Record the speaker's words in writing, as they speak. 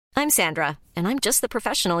I'm Sandra, and I'm just the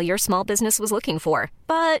professional your small business was looking for.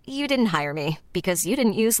 But you didn't hire me because you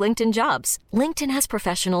didn't use LinkedIn Jobs. LinkedIn has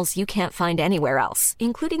professionals you can't find anywhere else,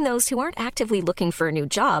 including those who aren't actively looking for a new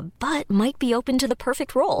job, but might be open to the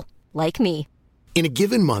perfect role, like me. In a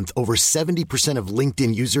given month, over 70% of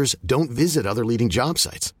LinkedIn users don't visit other leading job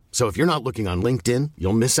sites. So if you're not looking on LinkedIn,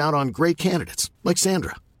 you'll miss out on great candidates like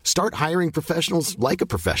Sandra. Start hiring professionals like a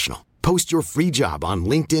professional. Post your free job on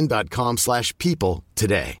linkedin.com/people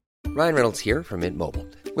today. Ryan Reynolds here from Mint Mobile.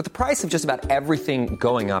 With the price of just about everything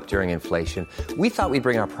going up during inflation, we thought we'd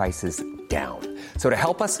bring our prices down. So to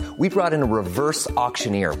help us, we brought in a reverse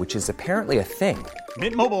auctioneer, which is apparently a thing.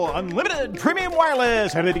 Mint Mobile Unlimited Premium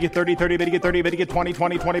Wireless. How to get 30, 30, bit to get 30, bit to get 20,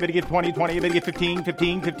 20, 20, bit to get 20, 20, bit to get 15,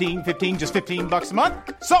 15, 15, 15, just $15 a month?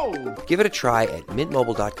 Sold! Give it a try at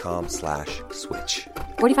mintmobile.com/switch.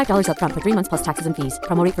 $45 up front for 3 months plus taxes and fees.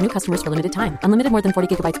 Promo rate for new customers for limited time. Unlimited more than 40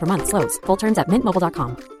 gigabytes per month. Slows full terms at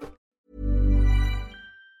mintmobile.com.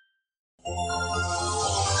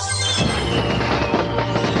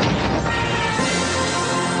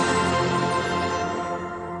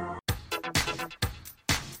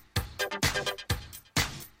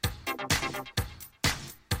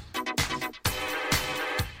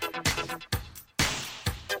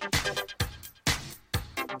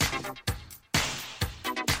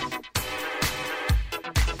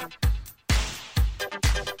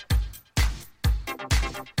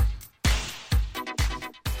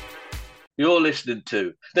 You're listening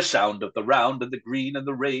to the sound of the round and the green and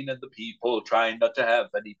the rain and the people trying not to have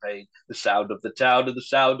any pain. The sound of the town and the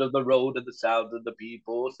sound of the road and the sound of the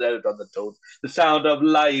people stared on the toad. The sound of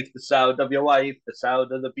life, the sound of your wife, the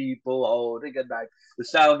sound of the people holding a knife. The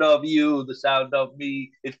sound of you, the sound of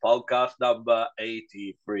me. It's podcast number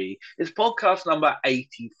 83. It's podcast number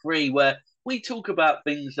 83 where we talk about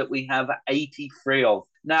things that we have 83 of.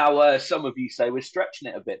 Now, some of you say we're stretching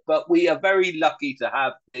it a bit, but we are very lucky to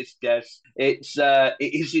have this guest. It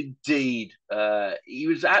is indeed. He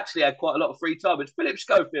was actually had quite a lot of free time. It's Philip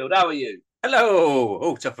Schofield. How are you? Hello.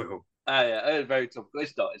 Oh, topical. Yeah, very topical.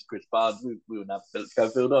 It's not. It's Chris Barnes. We wouldn't have Philip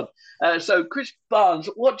Schofield on. So, Chris Barnes,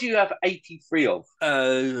 what do you have 83 of?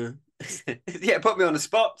 Yeah, put me on the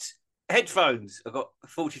spot. Headphones. I've got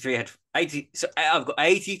 43 I've got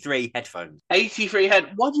 83 headphones. 83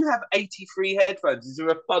 Why do you have 83 headphones? Is there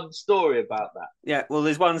a fun story about that? Yeah, well,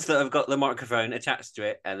 there's ones that have got the microphone attached to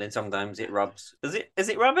it, and then sometimes it rubs. Is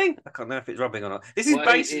it rubbing? I can't know if it's rubbing or not. This is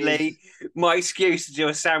basically my excuse to do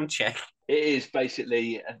a sound check. It is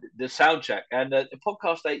basically the sound check. And the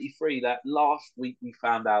podcast 83, that last week we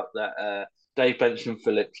found out that Dave Benson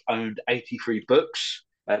Phillips owned 83 books.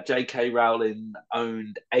 J.K. Rowling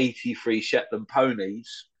owned 83 Shetland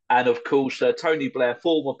ponies. And of course, Tony Blair,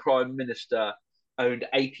 former Prime Minister, owned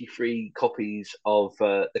 83 copies of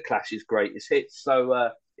The Clash's greatest hits.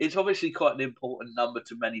 So it's obviously quite an important number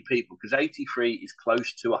to many people because 83 is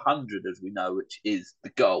close to 100, as we know, which is the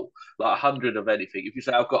goal. Like 100 of anything. If you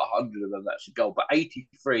say, I've got 100 of them, that's the goal. But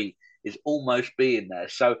 83 is almost being there.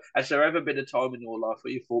 So has there ever been a time in your life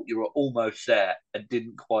where you thought you were almost there and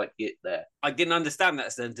didn't quite get there? I didn't understand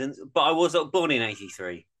that sentence, but I was born in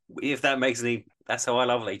 83. If that makes any... That's how I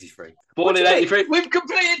love 83. Born in 83. We've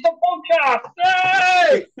completed the podcast!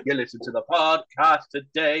 Hey! You listen to the podcast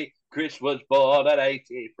today. Chris was born at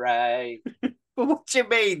 83. But what do you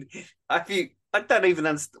mean? I don't even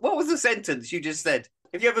understand. What was the sentence you just said?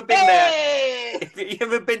 Have you ever been there? Have you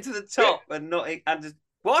ever been to the top and not...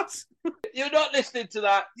 What? You're not listening to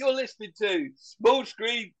that. You're listening to Small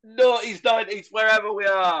Screen, Noughties, 90s, wherever we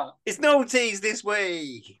are. It's Noughties this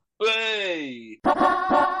week. Hey.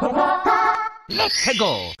 Let's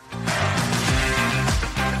go.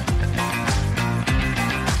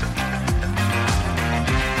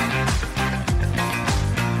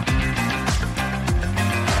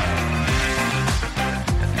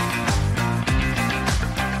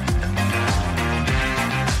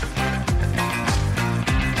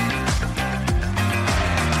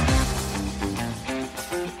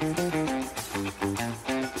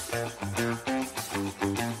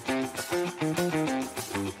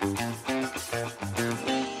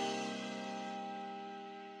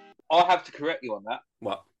 I have to correct you on that.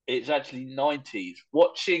 What? It's actually 90s.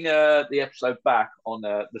 Watching the episode back on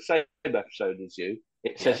the same episode as you,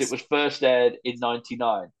 it says it was first aired in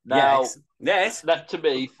 99. Now, yes. That to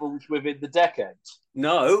me falls within the decade.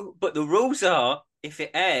 No, but the rules are if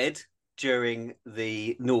it aired during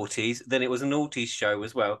the noughties, then it was a noughties show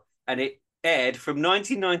as well. And it aired from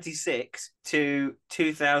 1996 to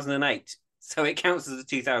 2008. So it counts as a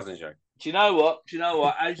 2000 show. Do you know what?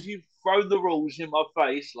 As you thrown the rules in my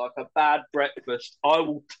face like a bad breakfast. I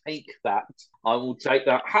will take that. I will take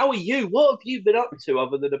that. How are you? What have you been up to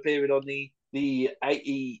other than appearing on the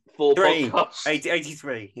 84 podcast?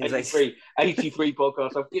 83. 83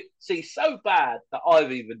 podcast. See, so bad that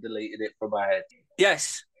I've even deleted it from my head.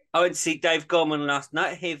 Yes. I went to see Dave Gorman last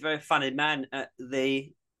night. He's a very funny man at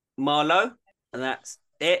the Marlow. And that's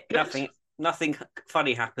it. Good. Nothing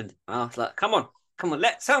funny happened. I was like, come on,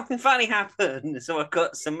 let something funny happen. So I've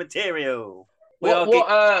got some material. What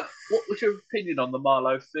was your opinion on the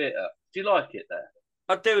Marlow Theatre? Do you like it there?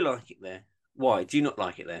 I do like it there. Why? Do you not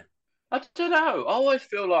like it there? I don't know. I always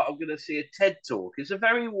feel like I'm going to see a TED talk. It's a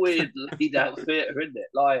very weird laid out theatre, isn't it?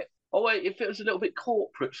 Like, it feels a little bit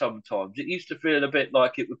corporate sometimes. It used to feel a bit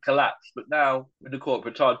like it would collapse, but now in the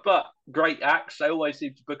corporate times. But great acts, they always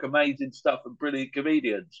seem to book amazing stuff and brilliant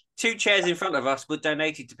comedians. 2 chairs in front of us were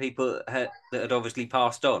donated to people that had obviously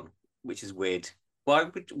passed on, which is weird. Why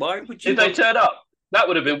would you? Did they turn up? That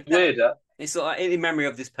would have been weirder. It's like in memory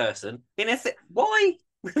of this person. Why?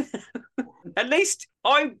 At least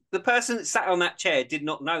the person that sat on that chair did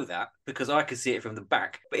not know that because I could see it from the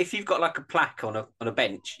back. But if you've got like a plaque on a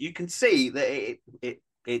bench, you can see that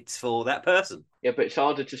it's for that person. Yeah, but it's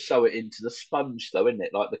harder to sew it into the sponge, though, isn't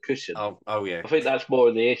it? Like the cushion. Oh yeah. I think that's more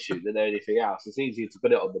of the issue than anything else. It's easier to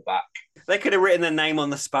put it on the back. They could have written their name on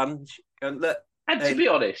the sponge. And to be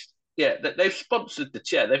honest, yeah, they've sponsored the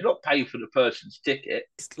chair. They've not paid for the person's ticket.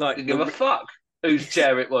 It's like they give a fuck whose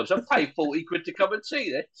chair it was. I paid 40 quid to come and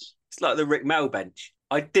see this. It's like the Rick Mel bench.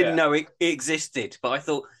 I didn't know it existed, but I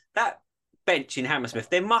thought that bench in Hammersmith,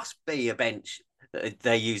 there must be a bench that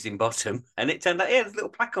they're using bottom. And it turned out, there's a little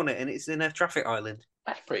plaque on it and it's in a traffic island.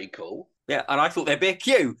 That's pretty cool. Yeah, and I thought there'd be a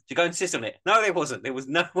queue to go and sit on it. No, there wasn't. There was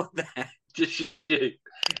no one there. Just you.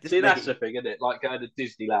 See, that's the thing, isn't it? Like going to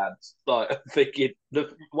Disneyland. Like thinking, the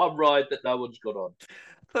one ride that no one's gone on.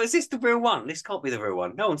 But is this the real one? This can't be the real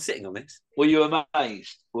one. No one's sitting on this. Were you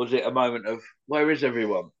amazed? Was it a moment of, where is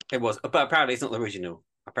everyone? It was, but apparently it's not the original.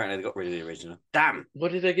 Apparently they got rid of the original. Damn. Why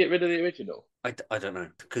did they get rid of the original? I don't know,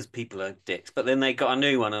 because people are dicks. But then they got a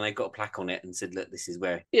new one and they got a plaque on it and said, look, this is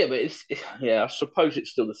where. Yeah, but I suppose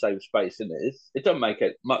it's still the same space, isn't it? It doesn't make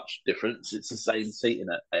much difference. It's the same seat in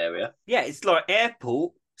that area. Yeah, it's like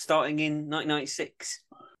airport starting in 1996.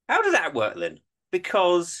 How does that work then?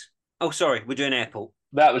 Because, sorry, we're doing airport.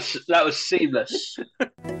 That was seamless.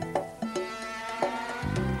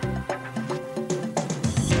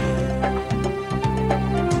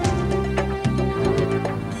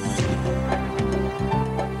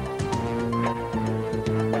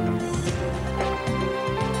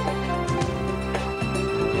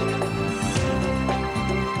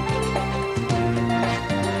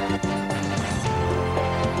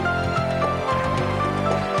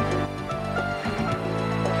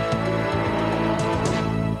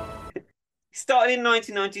 Starting in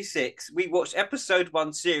 1996, we watched episode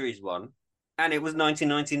 1, series 1, and it was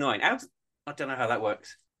 1999. I don't know how that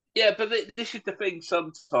works. Yeah, but this is the thing.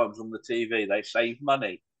 Sometimes on the TV, they save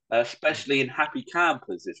money, especially in Happy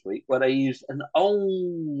Campers this week, where they used an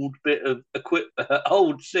old bit of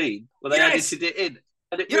old scene where they edited it in,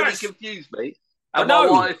 and it really confused me. And my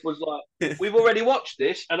wife was like, we've already watched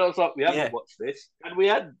this. And I was like, we haven't watched this. And we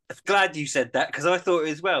hadn't. I'm glad you said that, because I thought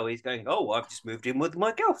as well. He's going, I've just moved in with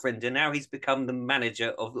my girlfriend, and now he's become the manager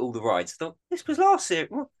of all the rides. I thought, this was last series.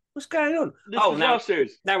 What's going on? Last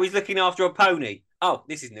series. Now he's looking after a pony. Oh,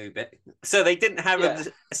 this is new bit. So they didn't have an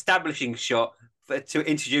establishing shot to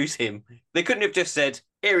introduce him. They couldn't have just said,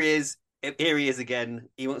 here he is. Here he is again.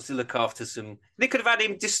 He wants to look after some. They could have had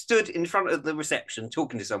him just stood in front of the reception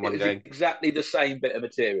talking to someone, going exactly the same bit of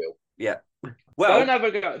material. Yeah. Well,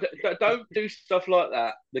 don't do stuff like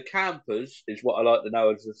that. The campers is what I like to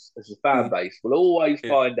know as a fan base. We'll always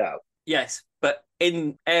find out. Yes, but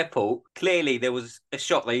in airport, clearly there was a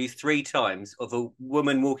shot they used 3 times of a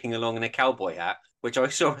woman walking along in a cowboy hat, which I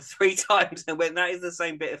saw 3 times, and went, that is the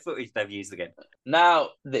same bit of footage they've used again. Now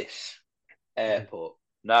this airport.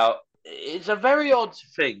 Now. It's a very odd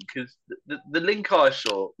thing because the link I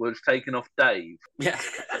saw was taken off Dave. Yeah.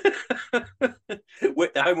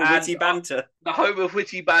 The home of witty banter. The home of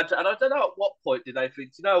witty banter. And I don't know at what point did they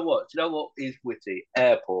think, you know what is witty?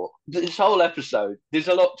 Airport. This whole episode, there's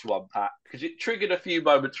a lot to unpack because it triggered a few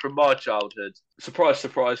moments from my childhood. Surprise,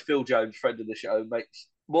 surprise, Phil Jones, friend of the show, makes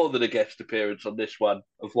more than a guest appearance on this one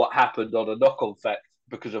of what happened on a knock-on effect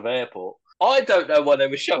because of Airport. I don't know why they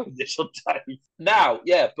were showing this on Dave. Now,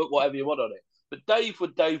 put whatever you want on it. But Dave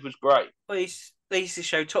was great. Well, they used to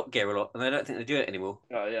show Top Gear a lot, and I don't think they do it anymore.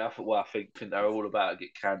 Oh, yeah, I think they're all about to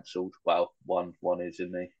get cancelled. Well, one is,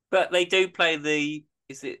 isn't he? But they do play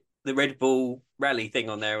is it the Red Bull rally thing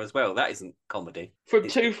on there as well. That isn't comedy. From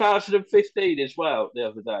 2015 as well, the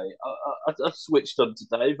other day. I switched on to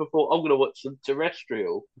Dave. I thought, I'm going to watch some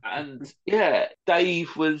terrestrial. And yeah,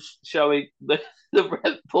 Dave was showing the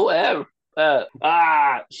Red Bull Air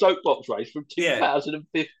soapbox race from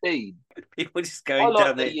 2015. People just I going like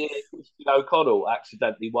down the there. year Christian O'Connell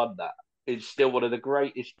accidentally won that. It's still one of the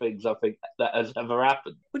greatest things I think that has ever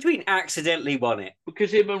happened. What do you mean accidentally won it?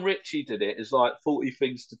 Because him and Richie did it. It's like 40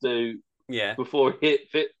 things to do before he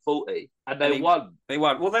hit 40. And they won. They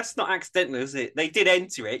won. Well, that's not accidental, is it? They did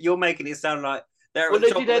enter it. You're making it sound like they're Well,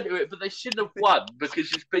 they did enter it, but they shouldn't have won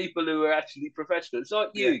because there's people who are actually professional. It's like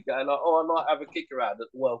you going like, I like have a kick around at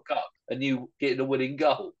the World Cup and you getting a winning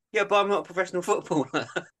goal. Yeah, but I'm not a professional footballer.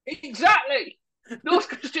 Exactly. North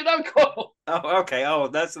Christian O'Connell. Oh, okay. Oh,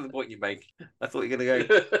 that's the point you make. I thought you were going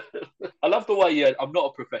to go. I love the way I'm not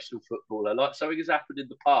a professional footballer. Like something has happened in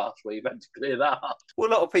the past where you've had to clear that up. Well,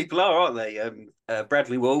 a lot of people are, aren't they?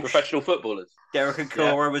 Bradley Walsh. Professional footballers. Derek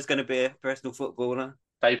Okora was going to be a professional footballer.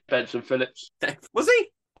 Dave Benson Phillips. Was he?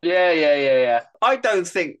 Yeah. I don't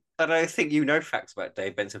think you know facts about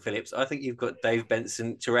Dave Benson Phillips. I think you've got Dave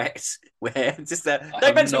Benson Tourette's, where just Dave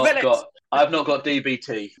Benson Phillips. I've not got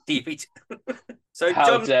DBT. DBT. So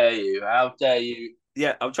how dare you? How dare you?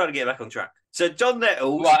 Yeah, I'm trying to get back on track. So John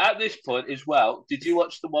Nettles. Right, at this point as well, did you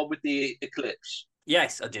watch the one with the eclipse?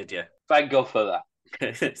 Yes, I did, yeah. Thank God for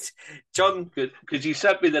that. John. Because you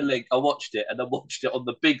sent me the link, I watched it, and I watched it on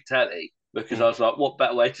the big telly. Because I was like, what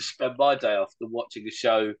better way to spend my day off than watching a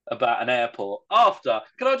show about an airport?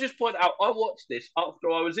 Can I just point out, I watched this after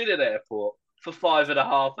I was in an airport for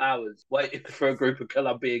 5.5 hours waiting for a group of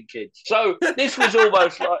Colombian kids. So this was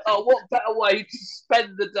almost like, what better way to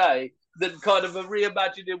spend the day than kind of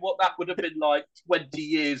reimagining what that would have been like 20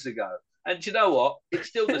 years ago. And you know what? It's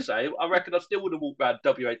still the same. I reckon I still would have walked around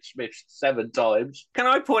W.H. Smith's 7 times. Can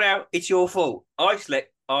I point out, it's your fault. I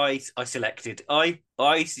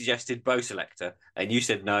suggested Bow Selector, and you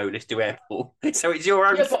said no, let's do airport. So it's your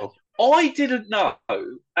own fault. I didn't know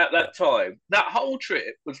at that time that whole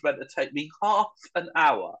trip was meant to take me half an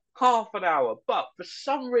hour. But for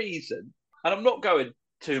some reason, and I'm not going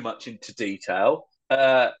too much into detail,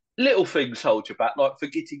 little things hold you back, like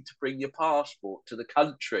forgetting to bring your passport to the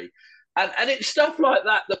country. And it's stuff like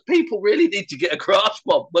that people really need to get a grasp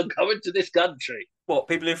of when coming to this country. What,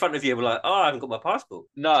 people in front of you were like, I haven't got my passport?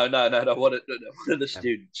 No, one of the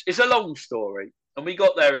students. It's a long story, and we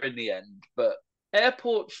got there in the end, but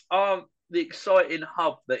airports aren't the exciting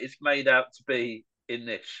hub that it's made out to be in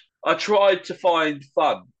this. I tried to find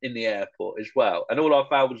fun in the airport as well, and all I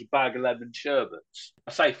found was a bag of lemon sherbets.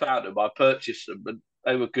 I say found them, I purchased them, and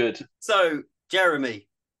they were good. So, Jeremy.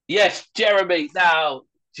 Yes, Jeremy. Now,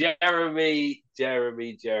 Jeremy.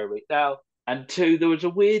 Now, and 2, there was a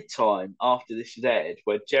weird time after this had aired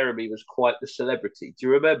where Jeremy was quite the celebrity. Do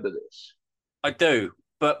you remember this? I do,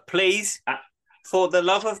 but please, for the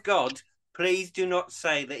love of God, please do not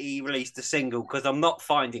say that he released a single, because I'm not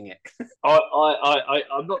finding it.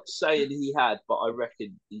 I'm not saying he had, but I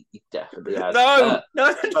reckon he definitely had. No.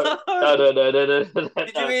 No. Did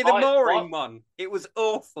you hear the mooring one? It was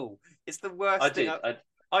awful. It's the worst thing.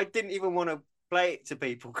 I didn't even want to play it to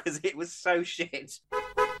people because it was so shit.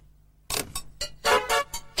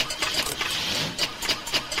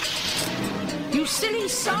 You silly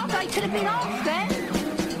sod, I could have been off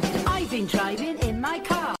then. I've been driving in my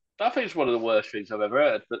car. I think it's one of the worst things I've ever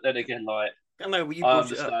heard. But then again, I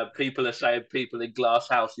understand people are saying people in glass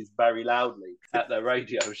houses very loudly at their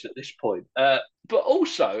radios at this point. But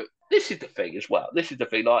also, this is the thing as well.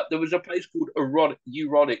 Like, there was a place called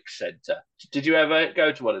Euronics Centre. Did you ever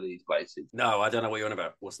go to one of these places? No, I don't know what you're on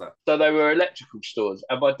about. What's that? So they were electrical stores,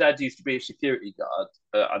 and my dad used to be a security guard,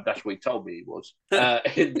 and that's what he told me he was,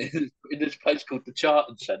 in this place called the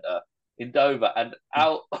Charlton Centre in Dover. And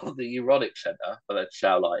out of the Euronics Centre, where they'd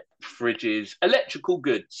sell like fridges, electrical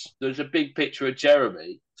goods, there's a big picture of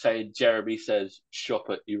Jeremy saying Jeremy says shop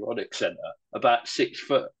at Euronics Centre, about 6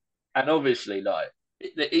 foot. And obviously, like,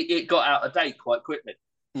 it got out of date quite quickly.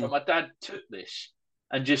 So my dad took this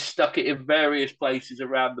and just stuck it in various places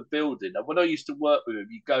around the building. And when I used to work with him,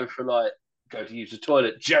 you go to use the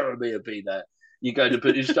toilet, Jeremy would be there. You go to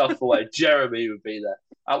put your stuff away, Jeremy would be there.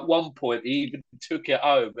 At one point, he even took it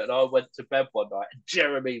home, and I went to bed one night, and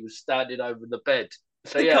Jeremy was standing over the bed.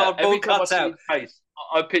 So every time I see his face,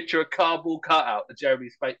 I picture a cardboard cutout of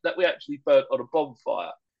Jeremy's face that we actually burnt on a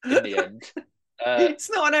bonfire in the end. It's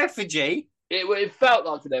not an effigy. It felt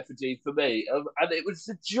like an effigy for me, and it was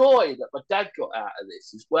the joy that my dad got out of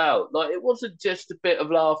this as well. Like, it wasn't just a bit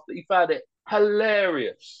of laughter; he found it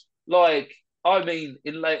hilarious. Like, I mean,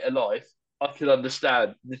 in later life, I can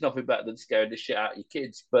understand. There's nothing better than scaring the shit out of your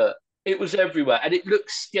kids, but it was everywhere. And it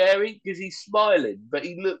looks scary because he's smiling, but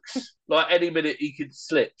he looks like any minute he could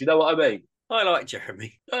slip. Do you know what I mean? I like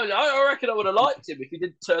Jeremy. I reckon I would have liked him if he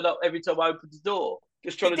didn't turn up every time I opened the door.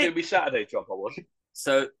 Just trying to do me Saturday job, I was.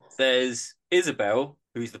 So there's Isabel,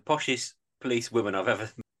 who's the poshest police woman I've ever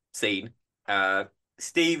seen.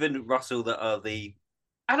 Steve and Russell that are the...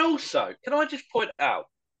 And also, can I just point out...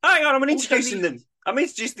 Hang on, I'm introducing them. I'm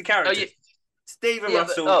introducing the characters. Oh, yeah. Steve and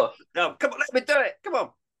Russell... Oh, come on, let me do it. Come on.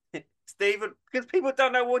 Steve and... Because people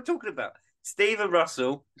don't know what we're talking about. Steve and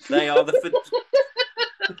Russell, they are the...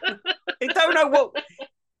 They don't know what...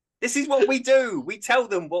 This is what we do. We tell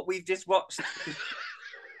them what we've just watched.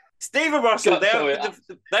 Steve and Russell, they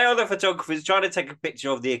are the photographers trying to take a picture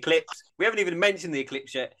of the eclipse. We haven't even mentioned the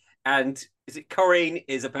eclipse yet. And is it Corinne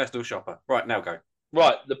is a personal shopper? Right, now go.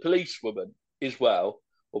 Right, the policewoman as well,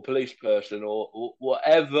 or police person, or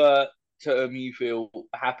whatever term you feel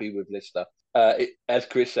happy with, listener. As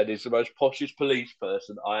Chris said, is the most poshest police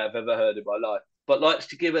person I have ever heard in my life. But likes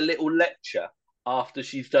to give a little lecture after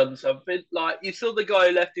she's done something. Like, you saw the guy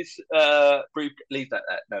who left his brief... Leave that.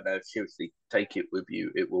 No, seriously. Take it with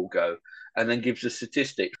you. It will go. And then gives a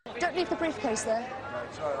statistic. Don't leave the briefcase there.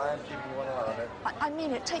 No, sorry, I am keeping one eye on it. I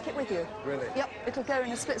mean it. Take it with you. Really? Yep, it'll go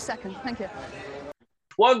in a split second. Thank you.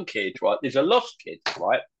 One kid, right, there's a lost kid,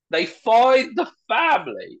 right? They find the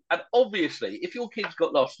family. And obviously, if your kid's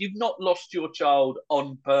got lost, you've not lost your child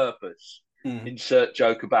on purpose. Insert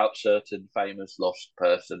joke about certain famous lost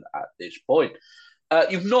person at this point.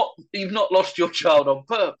 You've not lost your child on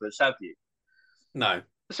purpose, have you? No.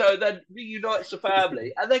 So then reunites the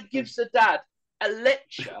family and then gives the dad a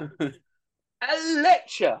lecture.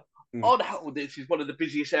 On how this is one of the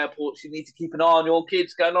busiest airports. You need to keep an eye on your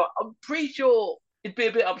kids. Going on, I'm pretty sure he'd be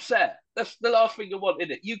a bit upset. That's the last thing you want,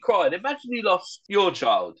 isn't it? You crying. Imagine you lost your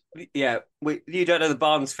child. Yeah, you don't know the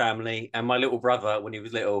Barnes family, and my little brother, when he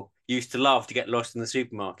was little, used to love to get lost in the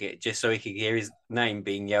supermarket just so he could hear his name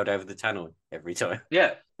being yelled over the tannoy every time.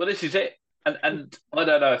 Yeah, well, this is it. And I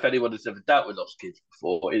don't know if anyone has ever dealt with lost kids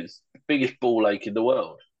before. It's the biggest ball ache in the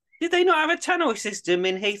world. Did they not have a tannoy system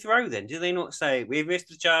in Heathrow then? Do they not say, we've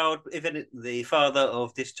missed a child, if the father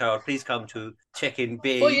of this child, please come to check-in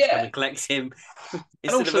B, come and collect him?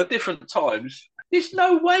 And also different times, there's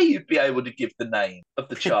no way you'd be able to give the name of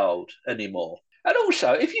the child anymore. And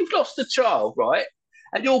also, if you've lost a child, right,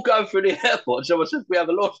 and you're going through the airport and someone says, we have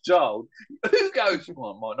a lost child, who goes,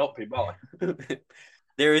 well, it might not be mine.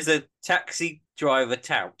 There is a taxi driver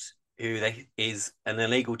tout who is an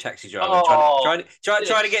illegal taxi driver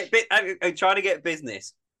trying to get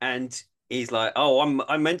business, and he's like, "Oh,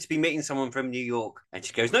 I'm meant to be meeting someone from New York," and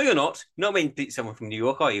she goes, "No, you're not. You're not meant to meet someone from New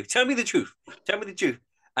York, are you? Tell me the truth. Tell me the truth."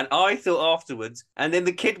 And I thought afterwards, and then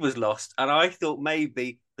the kid was lost, and I thought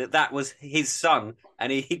maybe that was his son,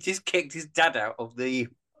 and he just kicked his dad out of the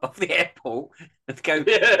airport and go,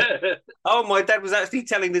 "Oh, my dad was actually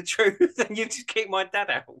telling the truth, and you just kicked my dad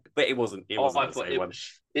out." But it wasn't.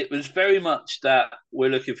 It was very much that we're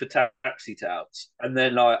looking for taxi touts, and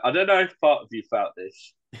then I don't know if part of you felt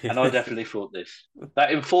this, and I definitely thought this.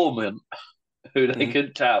 That informant who they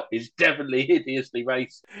couldn't tout is definitely hideously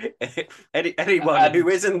racist. Anyone who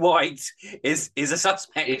isn't white is a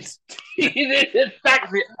suspect.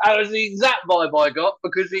 Exactly. That was the exact vibe I got,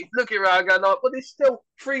 because he's looking around going like, well, there's still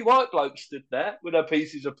 3 white blokes stood there with their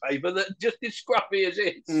pieces of paper that just as scruffy as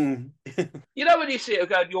it. You know when you see it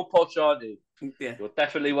going, you're posh, aren't you? Yeah. You're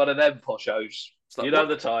definitely one of them poshos. Like, you know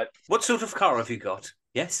the type. What sort of car have you got?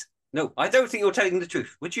 Yes? No, I don't think you're telling the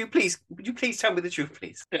truth. Would you please tell me the truth,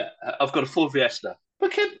 please? Yeah, I've got a Ford Fiesta.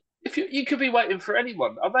 But if you could be waiting for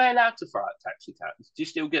anyone, are they allowed to throw out taxi cabs? Do you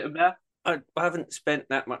still get them now? I haven't spent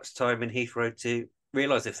that much time in Heathrow to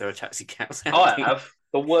realise if there are taxi cabs. I have.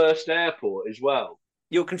 The worst airport as well.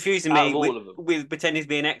 You're confusing me with pretending to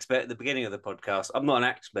be an expert at the beginning of the podcast. I'm not an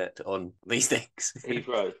expert on these things.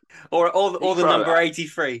 Heathrow. or the number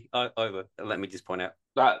 83 either. Let me just point out.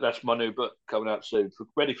 That's my new book coming out soon,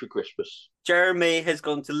 ready for Christmas. Jeremy has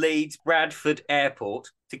gone to Leeds Bradford Airport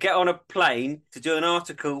to get on a plane to do an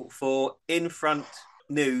article for In Front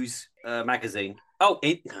News magazine. Oh,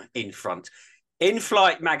 In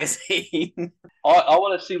Flight magazine. I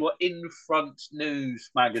want to see what In Front News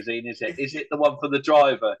magazine is it? Is it the one for the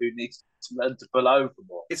driver who needs to learn to pull over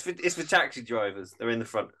more? It's for taxi drivers. They're in the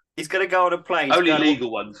front. He's going to go on a plane. Only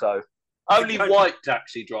legal ones, though. Only white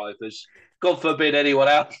taxi drivers. God forbid anyone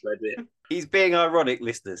else read it. He's being ironic,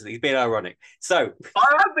 listeners. He's being ironic. So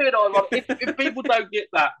I am being ironic. If people don't get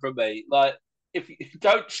that from me, like, if you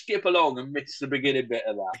don't skip along and miss the beginning bit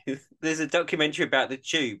of that. There's a documentary about the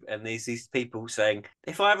tube, and there's these people saying,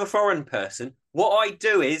 if I have a foreign person, what I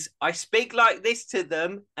do is I speak like this to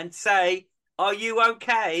them and say, "Are you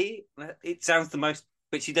okay?" It sounds the most,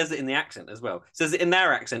 but she does it in the accent as well. Says it in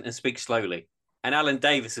their accent and speaks slowly. And Alan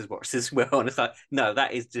Davis has watched this as well, and it's like, no,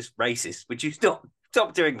 that is just racist. Would you stop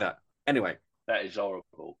doing that? Anyway, that is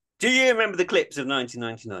horrible. Do you remember the clips of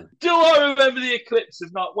 1999? Do I remember the eclipse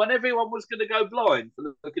of night when everyone was going to go blind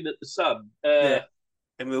for looking at the sun? Yeah.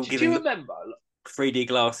 And we were do you remember 3D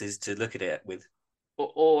glasses to look at it with?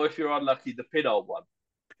 Or if you're unlucky, the pinhole one,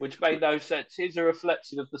 which made no sense. Here's a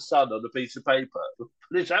reflection of the sun on a piece of paper.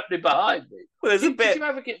 It's happening behind me. Well, there's a bit. Did you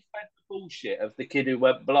ever get fed the bullshit of the kid who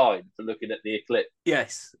went blind for looking at the eclipse?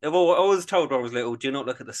 Yes. I was told when I was little, do not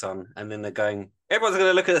look at the sun. And then they're going, everyone's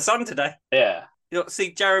going to look at the sun today. Yeah. You know,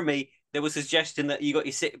 see, Jeremy, there was a suggestion that you got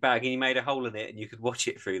your sick bag and you made a hole in it and you could watch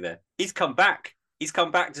it through there. He's come back. He's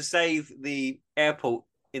come back to save the airport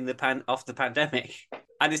in the after the pandemic.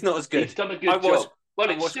 And it's not as good. He's done a good job. Well,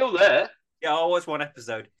 it's still there. Yeah, I watched one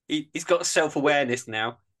episode. He's got self-awareness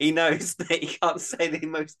now. He knows that he can't say the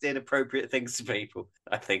most inappropriate things to people,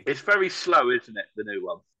 I think. It's very slow, isn't it, the new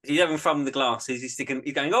one? He's having fun with the glasses. He's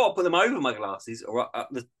going, I'll put them over my glasses. Or up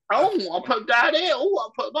the... I'll put them down here.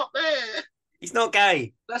 I'll put them up there. He's not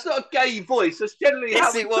gay. That's not a gay voice. That's generally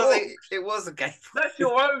how he talks. It was a gay voice. That's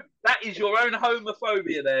your own. That is your own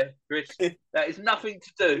homophobia there, Chris. That is nothing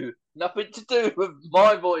to do with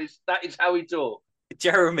my voice. That is how he talks.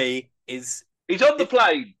 Jeremy is... He's on the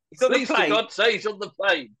plane. He's on the plane. For God's sake, he's on the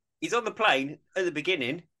plane. He's on the plane at the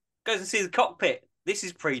beginning, goes and sees the cockpit. This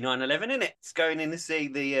is pre-9/11, isn't it? It's going in to see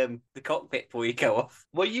the cockpit before you go off.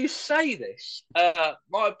 Well, you say this.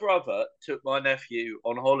 My brother took my nephew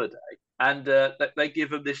on holiday, and they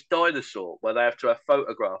give him this dinosaur where they have to have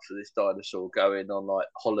photographs of this dinosaur going on like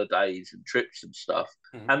holidays and trips and stuff.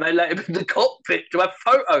 Mm-hmm. And they let him in the cockpit to have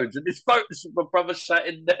photos. And this photos of my brother sat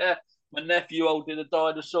in there, my nephew holding a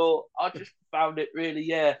dinosaur. I just found it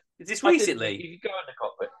really, Is this recently? You could go in the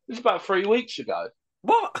cockpit. It was about 3 weeks ago.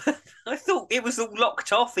 What? I thought it was all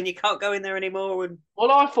locked off and you can't go in there anymore.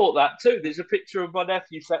 Well, I thought that too. There's a picture of my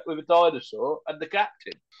nephew sat with a dinosaur and the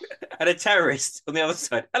captain. And a terrorist on the other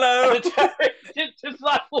side. Hello! And a terrorist just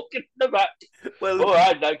like walking in the back. Well,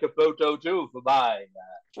 I'd like a photo too for mine.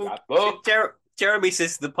 Jeremy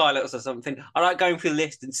says to the pilots or something, I like going through the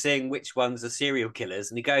list and seeing which ones are serial killers.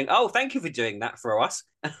 And you're going, oh, thank you for doing that for us.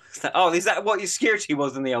 Oh, is that what your security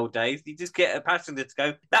was in the old days? You just get a passenger to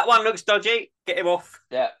go, that one looks dodgy, get him off.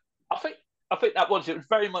 Yeah, I think it was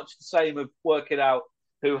very much the same of working out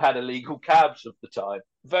who had illegal cabs of the time.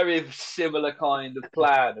 Very similar kind of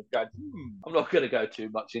plan of going, I'm not going to go too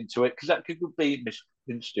much into it because that could be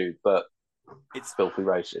misconstrued, but it's filthy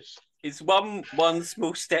racist. It's one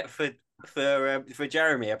small step for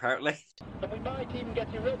Jeremy, apparently. And we might even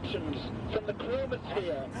get eruptions from the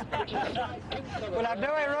chromosphere, which is We'll have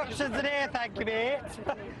no eruptions in here, thank you, mate.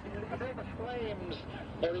 Flames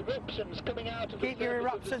or eruptions coming out of Keep your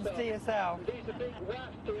eruptions to yourself.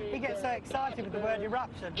 He gets so excited with the word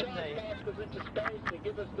eruption, doesn't he?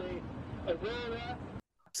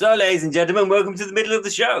 So, ladies and gentlemen, welcome to the middle of the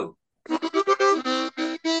show.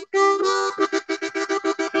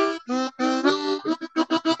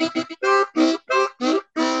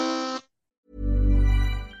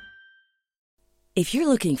 If you're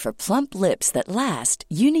looking for plump lips that last,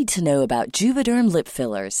 you need to know about Juvederm lip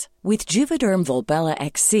fillers. With Juvederm Volbella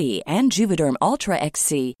XC and Juvederm Ultra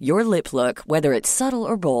XC, your lip look, whether it's subtle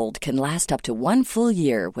or bold, can last up to 1 full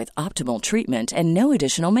year with optimal treatment and no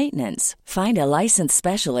additional maintenance. Find a licensed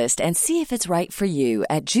specialist and see if it's right for you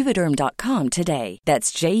at Juvederm.com today.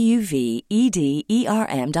 That's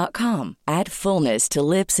JUVEDERM.com. Add fullness to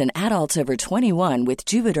lips in adults over 21 with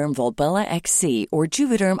Juvederm Volbella XC or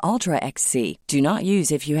Juvederm Ultra XC. Do not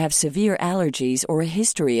use if you have severe allergies or a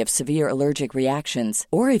history of severe allergic reactions,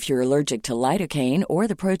 or if you're allergic to lidocaine or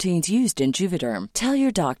the proteins used in Juvederm. Tell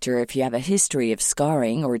your doctor if you have a history of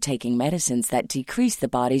scarring or taking medicines that decrease the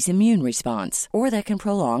body's immune response or that can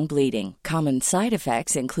prolong bleeding. Common side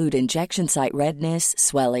effects include injection site redness,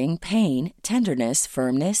 swelling, pain, tenderness,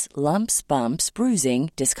 firmness, lumps, bumps,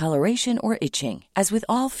 bruising, discoloration, or itching. As with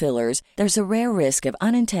all fillers, there's a rare risk of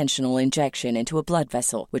unintentional injection into a blood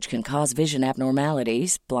vessel, which can cause vision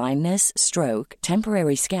abnormalities, blindness, stroke,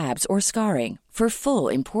 temporary scabs, or scarring. For full,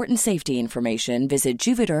 important safety information, visit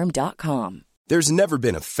Juvederm.com. There's never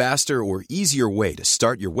been a faster or easier way to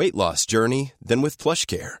start your weight loss journey than with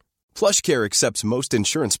PlushCare. PlushCare accepts most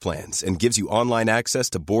insurance plans and gives you online access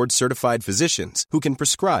to board-certified physicians who can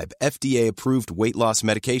prescribe FDA-approved weight loss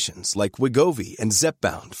medications like Wegovy and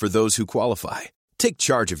Zepbound for those who qualify. Take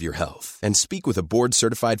charge of your health and speak with a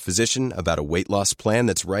board-certified physician about a weight loss plan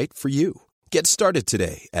that's right for you. Get started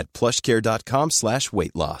today at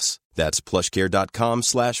plushcare.com/weight-loss. That's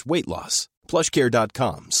plushcare.com/weight-loss.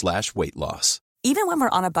 plushcare.com/weight-loss. Even when we're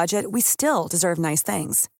on a budget, we still deserve nice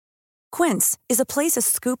things. Quince is a place to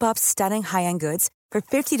scoop up stunning high-end goods for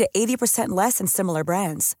 50 to 80% less than similar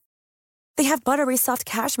brands. They have buttery soft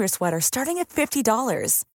cashmere sweaters starting at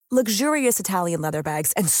 $50, luxurious Italian leather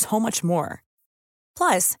bags, and so much more.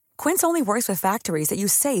 Plus, Quince only works with factories that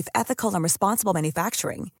use safe, ethical, and responsible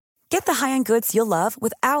manufacturing. Get the high-end goods you'll love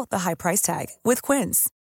without the high price tag with Quince.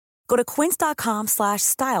 Go to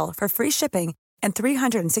quince.com/style for free shipping and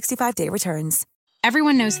 365-day returns.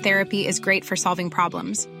 Everyone knows therapy is great for solving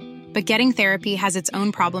problems, but getting therapy has its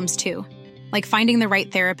own problems too, like finding the right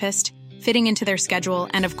therapist, fitting into their schedule,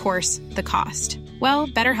 and of course, the cost. Well,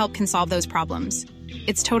 BetterHelp can solve those problems.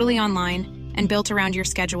 It's totally online and built around your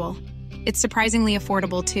schedule. It's surprisingly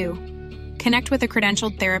affordable too. Connect with a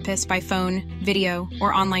credentialed therapist by phone, video,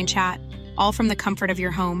 or online chat, all from the comfort of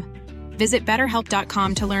your home. Visit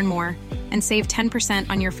BetterHelp.com to learn more and save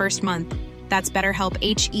 10% on your first month. That's BetterHelp,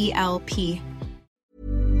 H-E-L-P.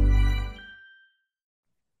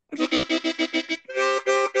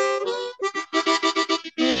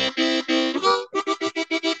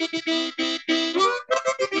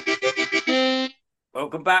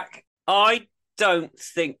 Welcome back. I don't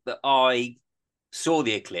think that I saw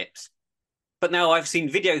the eclipse, but now I've seen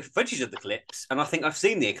video footage of the eclipse, and I think I've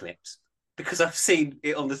seen the eclipse because I've seen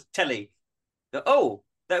it on the telly. That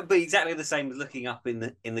would be exactly the same as looking up in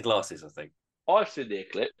the glasses, I think. I've seen the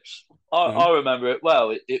eclipse. I remember it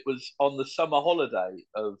well. It was on the summer holiday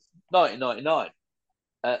of 1999,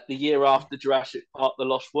 the year after Jurassic Park: The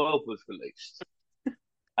Lost World was released.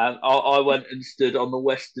 And I went and stood on the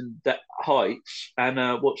Western Heights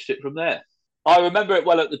and watched it from there. I remember it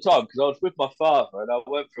well at the time because I was with my father and I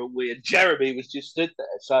went for a wee and Jeremy was just stood there.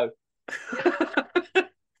 So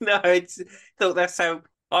no, that's how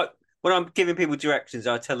when I'm giving people directions,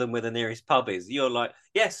 I tell them where the nearest pub is. You're like,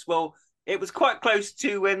 yes, well, it was quite close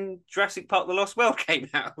to when Jurassic Park: The Lost World came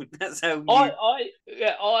out. That's how. I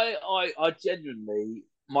genuinely,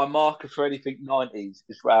 my marker for anything 90s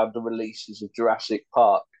is around the releases of Jurassic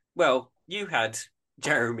Park. Well, you had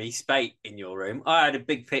Jeremy Spate in your room. I had a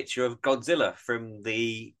big picture of Godzilla from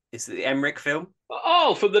the Emmerich film?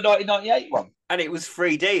 Oh, from the 1998 one. And it was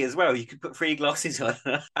 3D as well. You could put 3D glasses on.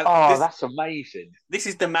 That's amazing. This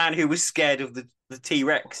is the man who was scared of the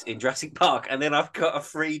T-Rex in Jurassic Park, and then I've got a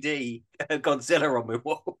 3D Godzilla on my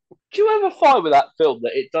wall. Do you ever find with that film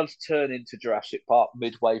that it does turn into Jurassic Park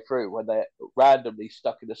midway through when they're randomly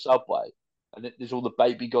stuck in the subway and there's all the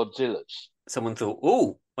baby Godzillas? Someone thought,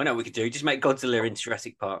 oh, I know what we could do. Just make Godzilla into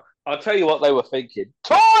Jurassic Park. I'll tell you what they were thinking.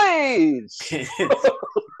 Toys!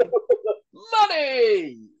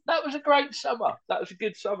 Money! That was a great summer. That was a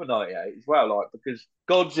good summer, 98 as well, because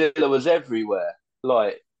Godzilla was everywhere.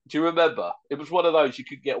 Do you remember? It was one of those you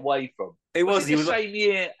could get away from. It was. The same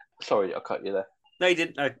year. Sorry, I cut you there. No, you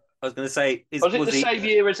didn't. No, I was going to say. Was it the same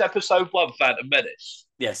year as Episode 1, Phantom Menace?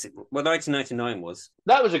 Yes. 1999 was.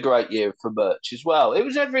 That was a great year for merch as well. It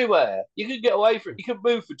was everywhere. You could get away from it. You could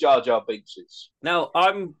move for Jar Jar Binks. Now,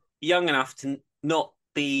 I'm young enough to not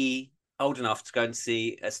be old enough to go and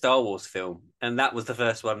see a Star Wars film. And that was the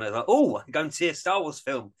first one. I was like, oh, I can go and see a Star Wars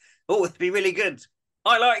film. Oh, it'd be really good.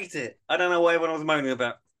 I liked it. I don't know what everyone was moaning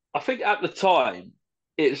about. I think at the time,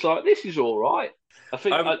 it's like, this is all right. I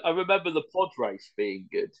think I remember the pod race being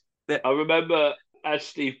good. Yeah. I remember, as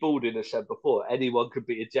Steve Baldwin has said before, anyone could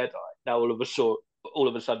be a Jedi. Now all of a sudden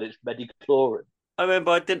it's midi-chlorian. I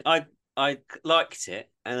remember I liked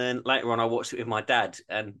it, and then later on I watched it with my dad,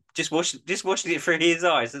 and just watching it through his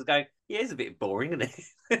eyes, and going, yeah, it's a bit boring, isn't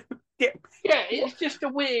it? Yeah, it's just a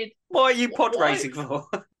weird. What are you pod racing for? Well,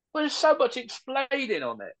 there's so much explaining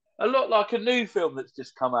on it. A lot like a new film that's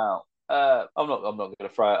just come out. I'm not going to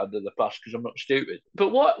throw it under the bus because I'm not stupid. But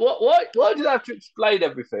why do they have to explain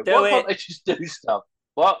everything? Why can't they just do stuff?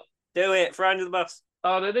 What? Do it, throw under the bus.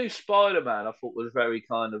 Oh, the new Spider-Man I thought was very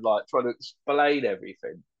kind of trying to explain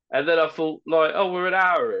everything. And then I thought we're an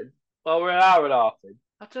hour in. Oh, we're an hour and a half in.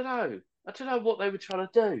 I don't know what they were trying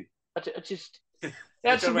to do. I just they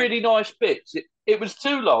had some really nice bits. It was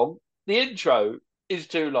too long. The intro is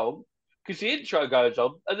too long. Because the intro goes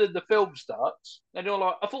on and then the film starts, and you're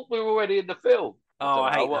like, I thought we were already in the film.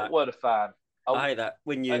 I hate that. What a fan. I hate that.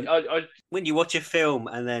 When you watch a film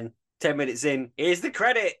and then 10 minutes in, here's the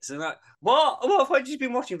credits. And what have I just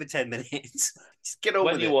been watching for 10 minutes? Just get on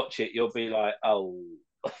with it. When you watch it, you'll be like, oh.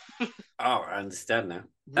 Oh, I understand now.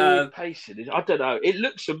 Weird pacing. I don't know. It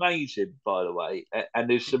looks amazing, by the way, and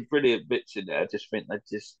there's some brilliant bits in there. I just think they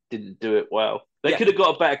just didn't do it well. They could have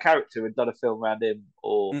got a better character and done a film around him,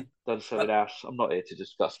 or done something else. I'm not here to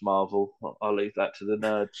discuss Marvel. I'll leave that to the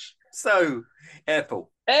nerds. So, airport.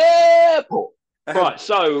 Right.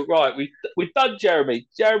 So, we've done Jeremy.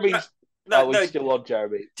 Jeremy's. We're still on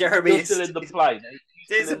Jeremy. Jeremy is still in the plane.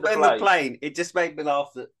 He's in the plane. It just made me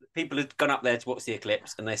laugh that people had gone up there to watch the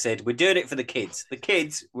eclipse, and they said, "We're doing it for the kids." The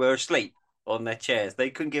kids were asleep on their chairs. They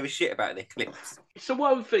couldn't give a shit about the eclipse. It's the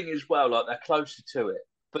one thing as well, like they're closer to it.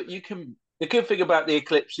 But the good thing about the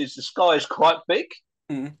eclipse is the sky is quite big.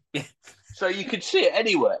 Yeah. So you can see it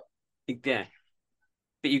anywhere. Yeah.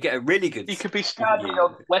 But you get a really good... You could be standing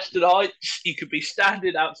on Western Heights. You could be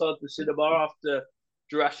standing outside the cinema after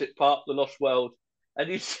Jurassic Park, The Lost World, and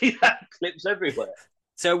you see that eclipse everywhere.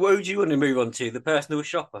 So what do you want to move on to? The personal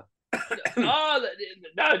shopper? No. I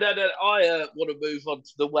want to move on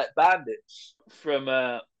to the Wet Bandits from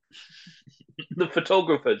the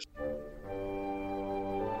photographers.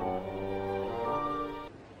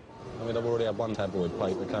 I mean, I've already had one tabloid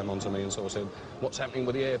plate that came on to me and sort of said, what's happening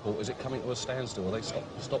with the airport? Is it coming to a standstill? Are they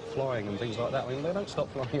stop flying and things like that? I mean, they don't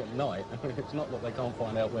stop flying at night. I mean, it's not that they can't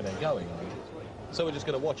find out where they're going. I mean, so we're just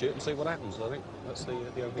going to watch it and see what happens, I think. That's the only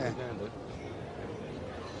thing we can do.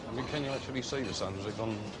 I mean, can you actually see the sun? Has it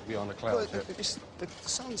gone behind the clouds? Well, the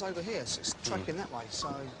sun's over here, so it's tracking that way,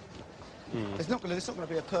 so... There's not going to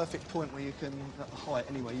be a perfect point where you can, at the height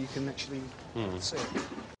anyway, you can actually see it.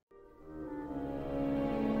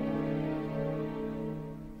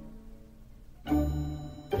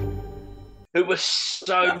 Who were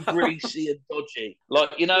so greasy and dodgy.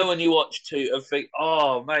 Like, you know, when you watch two and think,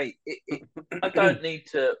 oh, mate, I don't need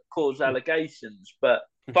to cause allegations, but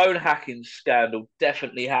phone hacking scandal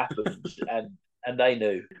definitely happened, and they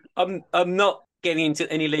knew. I'm not getting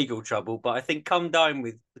into any legal trouble, but I think Come Fly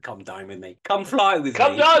With Me. Come Fly With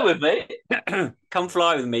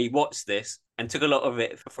Me, watch this, and took a lot of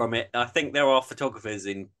it from it. I think there are photographers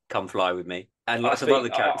in Come Fly With Me, and lots of other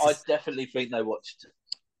characters. I definitely think they watched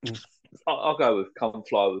it. I'll go with Come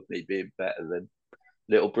Fly With Me being better than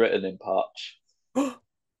Little Britain in parts.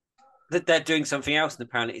 That they're doing something else, and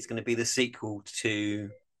apparently it's going to be the sequel to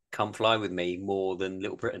Come Fly With Me more than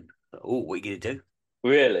Little Britain. Oh, what are you going to do?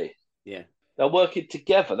 Really? Yeah. They're working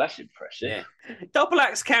together. That's impressive. Yeah. Double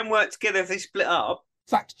acts can work together if they split up.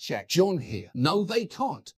 Fact check. John here. No, they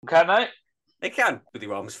can't. Can they? They can, with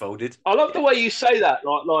your arms folded. I love the way you say that,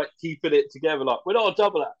 like keeping it together. Like, we're not a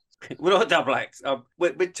double act. We're not a double act.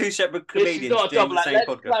 We're two separate comedians This is not a double act. Let's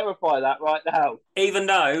podcast. Clarify that right now. Even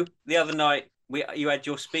though the other night you had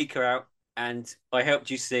your speaker out and I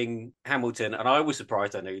helped you sing Hamilton, and I was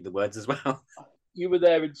surprised I knew the words as well. You were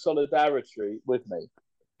there in solidarity with me.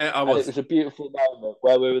 I was. And it was a beautiful moment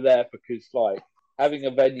where we were there because, like, having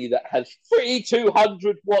a venue that has 3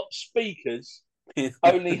 200-watt speakers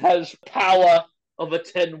only has power of a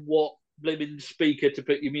 10-watt blimmin' speaker to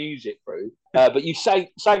put your music through. But you sang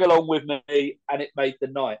along with me, and it made the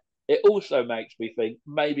night. It also makes me think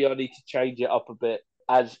maybe I need to change it up a bit.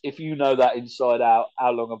 As if you know that inside out,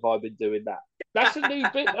 how long have I been doing that? That's a new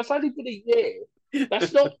bit. That's only been a year.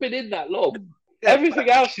 That's not been in that long. Everything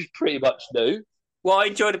else is pretty much new. What I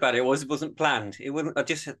enjoyed about it wasn't planned. It wasn't.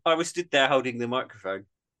 I was stood there holding the microphone,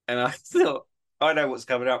 and I thought, I know what's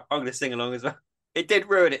coming up. I'm going to sing along as well. It did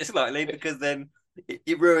ruin it slightly because then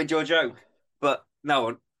it ruined your joke. But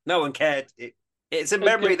no one cared. It's a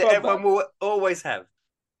memory that everyone will always have.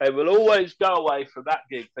 They will always go away from that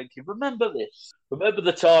gig thinking, remember this. Remember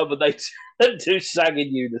the time when they two sang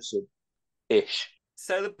in unison-ish.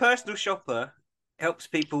 So the personal shopper helps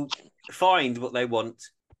people find what they want.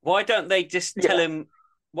 Why don't they just tell him?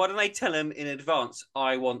 Why don't they tell him in advance,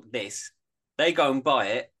 I want this? They go and buy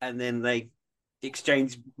it, and then they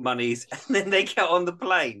exchange monies, and then they get on the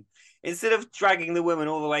plane. Instead of dragging the woman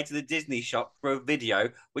all the way to the Disney shop for a video,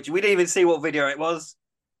 which we didn't even see what video it was,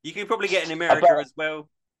 you could probably get in America as well.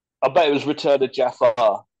 I bet it was Return of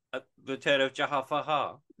Jafar. Return of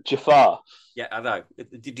Jafar. Jafar. Yeah, I know.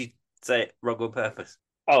 Did you say it wrong on purpose?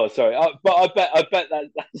 Oh, sorry. But I bet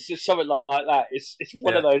that's just something like that. It's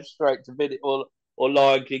one of those straight to video or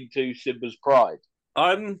Lion King 2 Simba's Pride.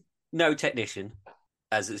 I'm no technician,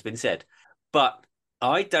 as it's been said, but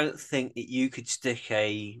I don't think that you could stick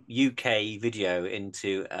a UK video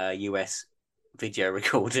into a US video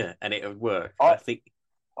recorder and it would work. I think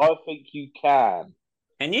you can.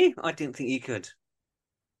 Can you? I didn't think you could.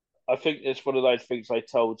 I think it's one of those things I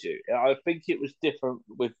told you. I think it was different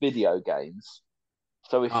with video games.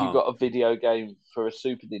 So if you got a video game for a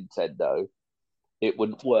Super Nintendo, it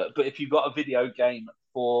wouldn't work. But if you got a video game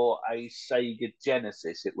for a Sega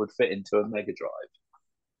Genesis, it would fit into a Mega Drive.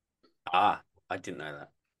 Ah, I didn't know that.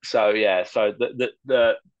 So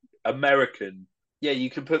the American, you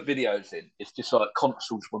can put videos in. It's just like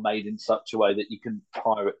consoles were made in such a way that you can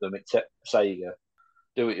pirate them, except Sega.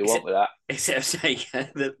 Do what you want with that. Except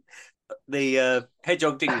Sega, the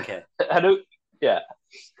Hedgehog didn't care.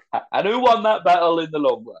 And who won that battle in the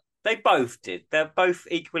long run? They both did. They're both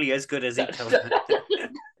equally as good as each other.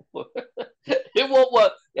 In what way?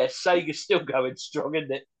 Yeah, Sega's still going strong,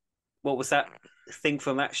 isn't it? What was that thing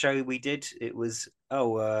from that show we did? It was,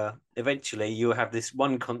 eventually you'll have this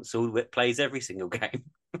one console that plays every single game.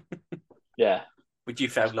 Yeah. Which you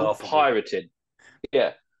found laughable. Pirating.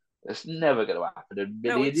 Yeah. That's never going to happen in a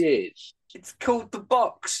million years. It's called the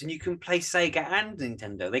box, and you can play Sega and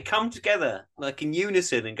Nintendo. They come together like in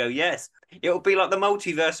unison and go, yes. It'll be like the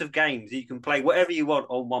multiverse of games. You can play whatever you want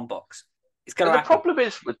on one box. It's going to happen. The problem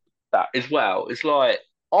is with that as well. It's like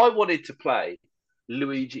I wanted to play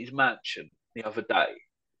Luigi's Mansion the other day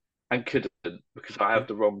and couldn't because I have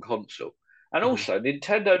the wrong console. And also,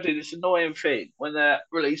 Nintendo do this annoying thing when they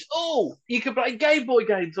release, you can play Game Boy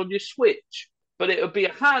games on your Switch. But it would be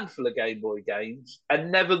a handful of Game Boy games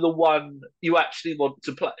and never the one you actually want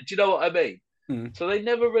to play. Do you know what I mean? So they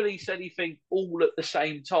never release anything all at the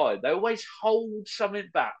same time. They always hold something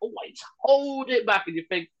back, always hold it back. And you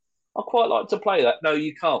think, I quite like to play that. No,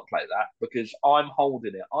 you can't play that because I'm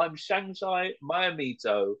holding it. I'm Shanghai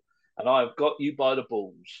Miyamoto and I've got you by the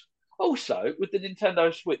balls. Also, with the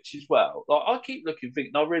Nintendo Switch as well, like I keep looking,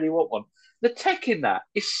 thinking I really want one. The tech in that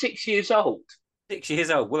is 6 years old. 6 years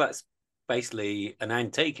old? Well, that's basically an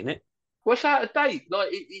antique, isn't it? Well, it's out of date. Like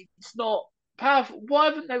it's not powerful. Why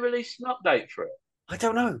haven't they released an update for it? I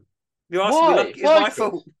don't know. You're asking me like it's my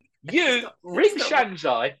fault. You ring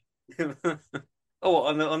Shanghai.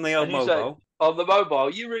 On the old mobile. Say, on the mobile,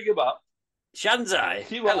 you ring him up. Shanzai,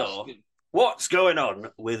 hello. What's going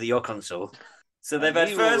on with your console? So they've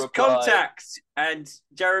had first contact, and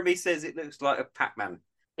Jeremy says it looks like a Pac-Man.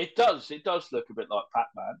 It does. It does look a bit like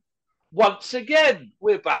Pac-Man. Once again,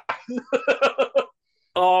 we're back.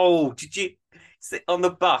 Oh, did you on the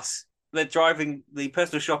bus? They're driving. The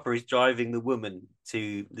personal shopper is driving the woman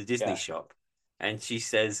to the Disney shop, and she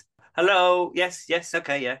says, "Hello, yes,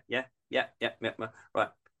 okay, yeah, right."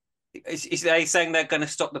 Is they saying they're going to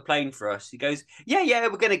stop the plane for us? He goes, "Yeah,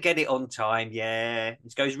 we're going to get it on time." Yeah,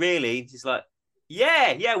 and she goes, "Really?" She's like,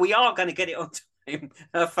 "Yeah, we are going to get it on time."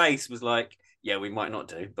 Her face was like, "Yeah, we might not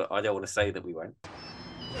do, but I don't want to say that we won't."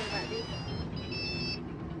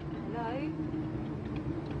 No.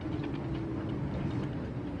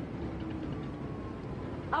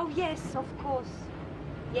 Oh, yes, of course.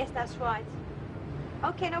 Yes, that's right.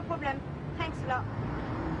 Okay, no problem. Thanks a lot.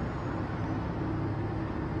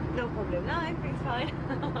 No problem. No, everything's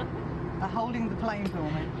fine. They're holding the plane for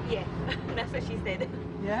me. Yeah, that's what she said.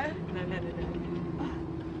 Yeah? No.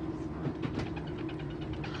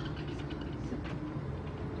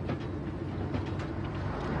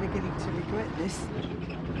 Beginning to regret this.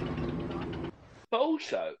 But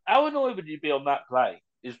also, how annoyed would you be on that plane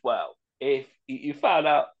as well if you found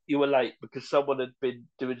out you were late because someone had been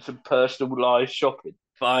doing some personalised shopping?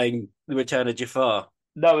 Buying the Return of Jafar.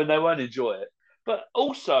 No, and they won't enjoy it. But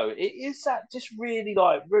also, is that just really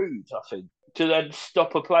rude, I think, to then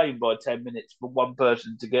stop a plane by 10 minutes for one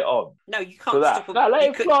person to get on? No, you can't stop a plane. No, let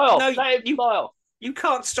it fly off. Let it fly off. You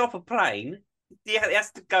can't stop a plane. Yeah, it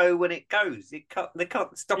has to go when it goes. They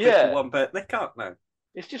can't stop it for one person. They can't, no.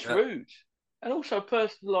 It's just rude. And also,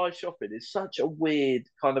 personalised shopping is such a weird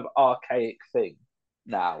kind of archaic thing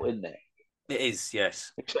now, isn't it? It is,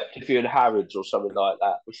 yes. Except if you're in Harrods or something like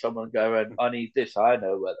that, with someone going, I need this, I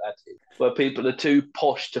know what that is. Where people are too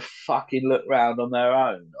posh to fucking look round on their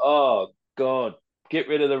own. Oh, God. Get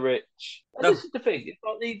rid of the rich. And this is the thing. It's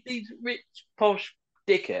like these rich, posh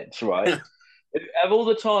dickheads, right? Have all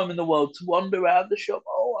the time in the world to wander around the shop.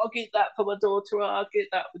 Oh, I'll get that for my daughter. I'll get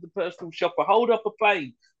that with the personal shopper. Hold up a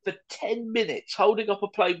plane for 10 minutes, holding up a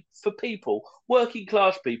plane for people, working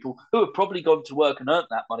class people who have probably gone to work and earned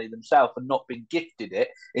that money themselves and not been gifted it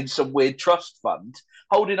in some weird trust fund,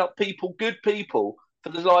 holding up good people for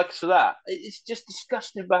the likes of that. It's just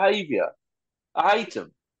disgusting behaviour. I hate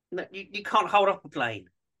them. No, you can't hold up a plane.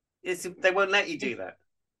 They won't let you do that.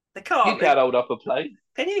 They can't. You can't hold up a plane.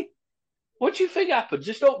 Can you? What do you think happens?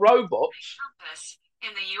 It's not robots.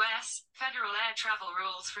 In the US, federal air travel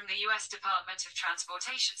rules from the US Department of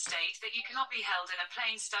Transportation state that you cannot be held in a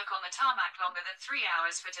plane stuck on the tarmac longer than 3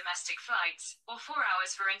 hours for domestic flights, or 4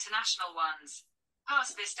 hours for international ones.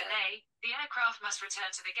 Past this delay, the aircraft must return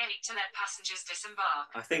to the gate to let passengers disembark.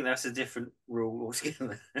 I think that's a different rule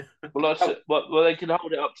altogether. Well, they can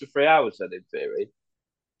hold it up to 3 hours then, in theory.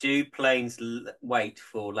 Do planes wait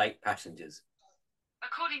for late passengers?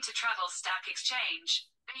 According to Travel Stack Exchange,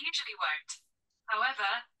 they usually won't.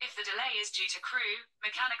 However, if the delay is due to crew,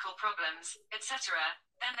 mechanical problems, etc.,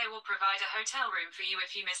 then they will provide a hotel room for you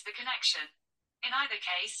if you miss the connection. In either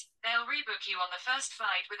case, they'll rebook you on the first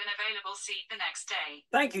flight with an available seat the next day.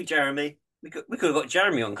 Thank you, Jeremy. We could have got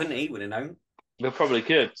Jeremy on, couldn't he? Would have known. We probably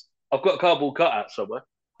could. I've got a cardboard cutout somewhere.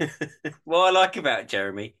 What I like about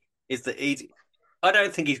Jeremy is that I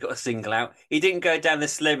don't think he's got a single out. He didn't go down the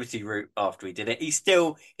celebrity route after he did it. He's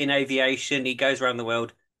still in aviation. He goes around the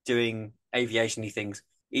world doing aviation-y things.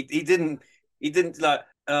 He didn't like,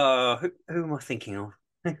 who am I thinking of?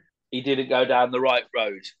 He didn't go down the right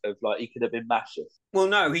road of like, he could have been massive. Well,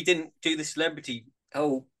 no, he didn't do the celebrity,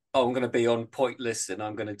 I'm going to be on Pointless and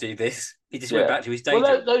I'm going to do this. He just went back to his day job.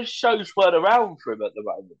 Well, those shows weren't around for him at the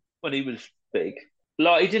moment when he was big.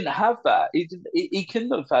 Like, he didn't have that. He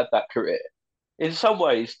couldn't have had that career. In some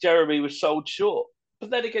ways, Jeremy was sold short. But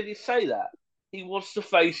then again, you say that. He was the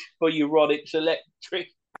face for Euronics Electric.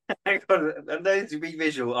 Hang on, I'm going to be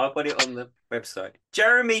visual. I'll put it on the website.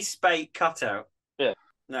 Jeremy Spate cutout. Yeah.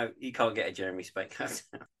 No, you can't get a Jeremy Spate cutout.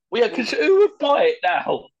 Well, yeah, because who would buy it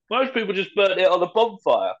now? Most people just burn it on a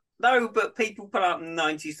bonfire. No, but people pull out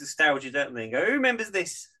 90s nostalgia, don't they? And go, who remembers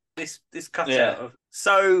this cutout? Yeah.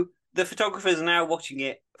 So the photographers are now watching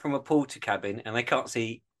it from a porter cabin, and they can't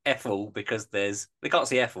see Ethel because they can't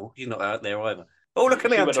see Ethel. She's not out there either. Oh, look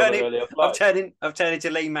at me! I've turned into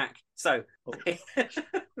Lee Mack. So,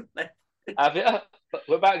 have you?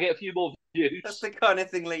 We're about to get a few more views. That's the kind of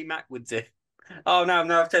thing Lee Mack would do. Oh no,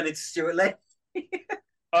 I've turned into Stuart Lee.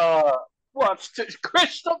 What?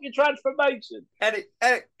 Chris, stop your transformation.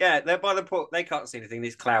 Yeah, they're by the port. They can't see anything.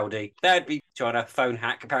 It's cloudy. They'd be trying to phone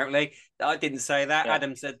hack, apparently. I didn't say that. Yeah.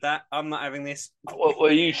 Adam said that. I'm not having this.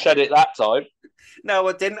 Well, you said it that time. No,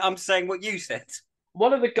 I didn't. I'm saying what you said.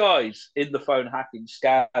 One of the guys in the phone hacking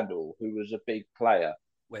scandal, who was a big player,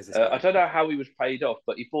 where's this? I don't know how he was paid off,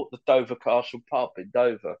 but he bought the Dover Castle pub in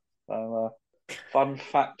Dover. Fun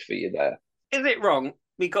fact for you there. Is it wrong?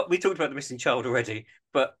 We talked about the missing child already,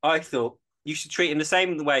 but I thought you should treat him the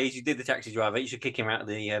same way as you did the taxi driver. You should kick him out of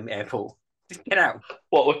the airport. Just get out.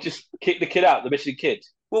 What? Or just kick the kid out, the missing kid?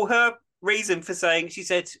 Well, her reason for saying, she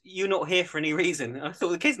said, "You're not here for any reason." I thought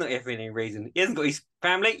the kid's not here for any reason. He hasn't got his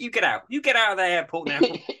family. You get out. You get out of the airport now.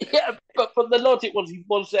 Yeah, but the logic was he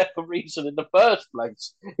was there for reason in the first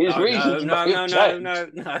place. His reasons no,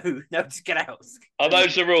 just get out. Are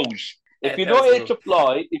those the rules? If you're not here to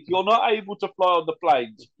fly, if you're not able to fly on the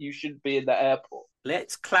planes, you shouldn't be in the airport.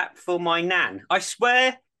 Let's clap for my nan. I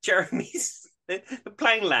swear, Jeremy's the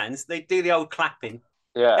plane lands. They do the old clapping.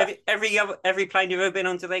 Yeah. Every plane you've ever been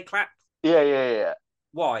on, do they clap? Yeah.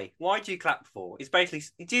 Why? Why do you clap for? It's basically,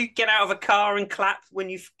 do you get out of a car and clap when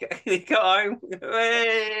you got home?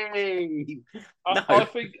 Hey! No. I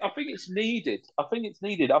think it's needed. I think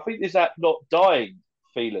there's that not dying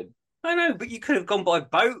feeling. I know, but you could have gone by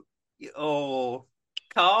boat or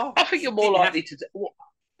car. I think you're more likely to.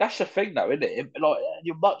 That's the thing, though, isn't it? Like,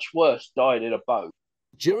 you're much worse dying in a boat.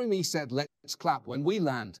 Jeremy said, "Let's clap when we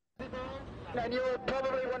land." And you're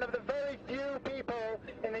probably one of the very few people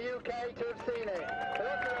in the UK to have seen it.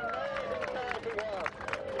 What an amazing sight it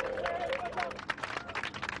was.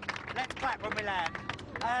 Let's clap when we land.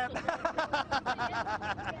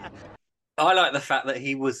 I like the fact that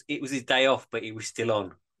it was his day off, but he was still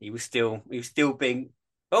on. He was still being.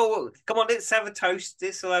 Oh, come on, let's have a toast.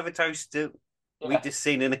 Let's all have a toast. We've just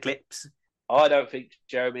seen an eclipse. I don't think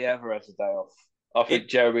Jeremy ever has a day off. I think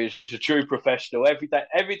Jeremy is a true professional. Every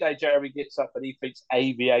day Jeremy gets up and he thinks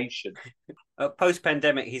aviation.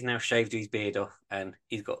 Post-pandemic, he's now shaved his beard off and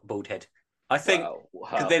he's got a bald head. I think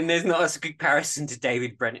because then there's not a comparison to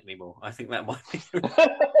David Brent anymore. I think that might be.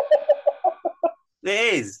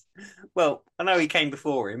 It is. Well, I know he came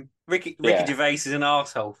before him. Ricky Gervais is an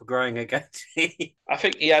arsehole for growing a goatee. I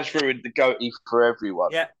think he has ruined the goatee for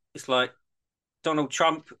everyone. Yeah, it's like Donald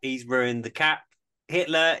Trump, he's ruined the cap.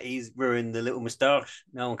 Hitler, he's ruined the little moustache.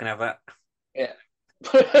 No one can have that. Yeah.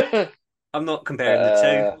 I'm not comparing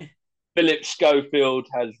the two. Philip Schofield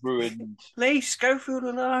has ruined... Leave Schofield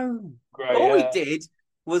alone. Great, All he did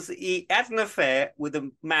was he had an affair with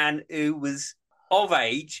a man who was of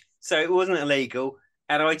age, so it wasn't illegal,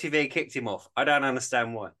 and ITV kicked him off. I don't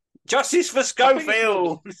understand why. Justice for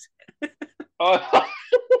Schofield! He's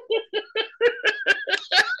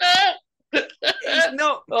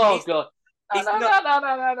not... Oh, God. No.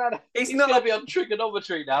 He's not going to be on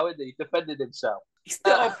trigonometry now, isn't he? Defending himself. He's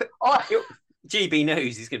not... GB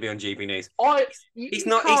News. He's going to be on GB News. He's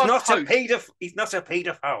not a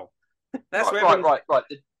paedophile. That's right.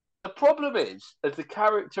 The problem is the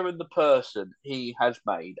character and the person he has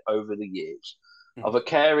made over the years of a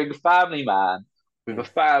caring family man with a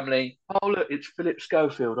family. Oh, look, it's Philip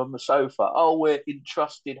Schofield on the sofa. Oh, we're in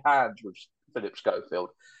trusted hands with Philip Schofield.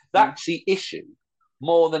 That's the issue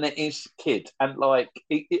more than it is kid. And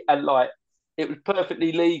it was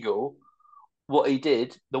perfectly legal what he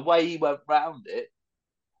did. The way he went round it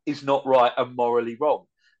is not right and morally wrong.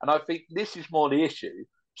 And I think this is more the issue.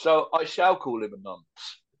 So I shall call him a nonce.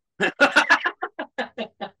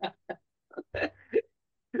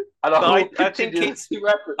 And I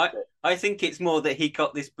think it's more that he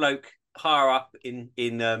got this bloke higher up in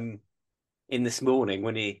this morning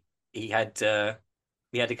when he had a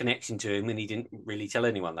connection to him and he didn't really tell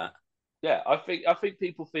anyone that. Yeah, I think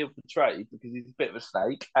people feel betrayed because he's a bit of a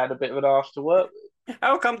snake and a bit of an arse to work with.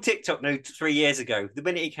 How come TikTok knew 3 years ago? The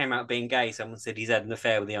minute he came out being gay, someone said he's had an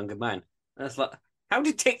affair with a younger man. And it's like, how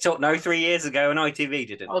did TikTok know 3 years ago and ITV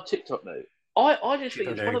didn't? Oh, TikTok knew. I just think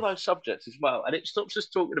it's one of those subjects as well, and it stops us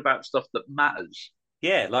talking about stuff that matters.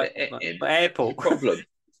 Yeah, like airport problem,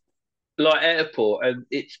 like airport, and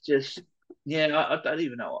it's just I don't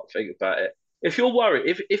even know what I think about it. If you're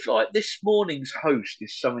worried, if like this morning's host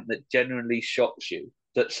is something that genuinely shocks you,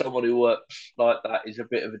 that someone who works like that is a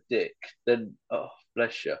bit of a dick, then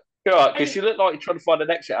bless you. You're right, because you look like you're trying to find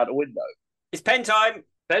an exit out the window. It's pen time.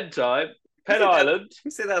 Pen time. Pen Island.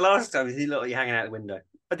 You said that last time. You look like you're hanging out the window.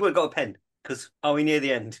 I got a pen. Because are we near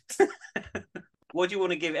the end? What do you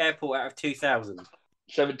want to give Airport out of 2,000?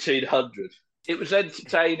 1,700. It was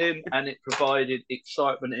entertaining and it provided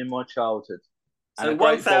excitement in my childhood. So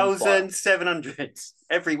 1,700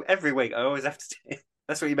 every week. I always have to say.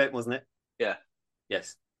 That's what you meant, wasn't it? Yeah.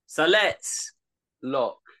 Yes. So let's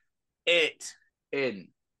lock it in.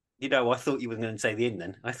 You know, I thought you were going to say the in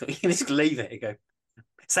then. I thought you were just leave it and go.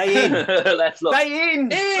 Say in. Let's look. Say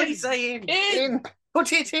in. In. Say in.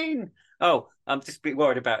 Put it in. Oh, I'm just a bit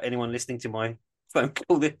worried about anyone listening to my phone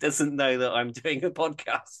call that doesn't know that I'm doing a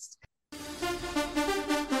podcast.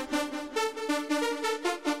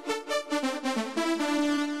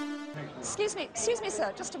 Excuse me,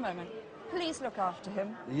 sir, just a moment. Please look after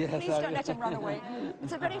him. Yes, Please don't let him run away.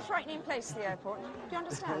 It's a very frightening place, the airport. Do you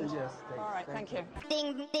understand? Yes. All right, thank you.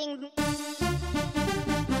 Ding, ding.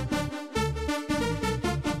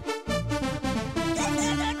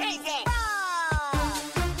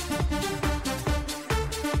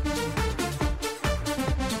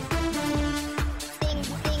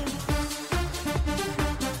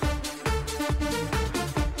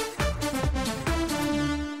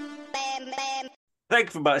 Thank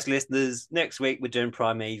you for much, listeners. Next week we're doing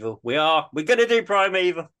Primeval. We're going to do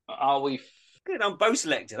Primeval. Are we? Good on both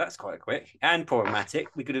selected. That's quite quick and problematic.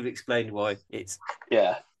 We could have explained why it's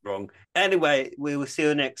wrong. Anyway, we will see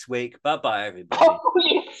you next week. Bye-bye, everybody. Oh,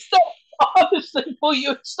 you stopped. Honestly, well,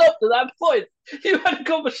 you stopped at that point. You had a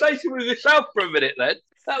conversation with yourself for a minute then.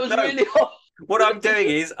 That was really odd. What I'm doing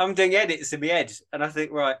is I'm doing edits in my head. And I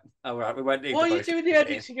think, we won't need Why are you doing the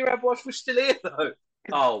edits in your head whilst we're still here, though?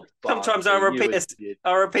 Oh, sometimes I repeat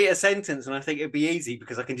a sentence and I think it'd be easy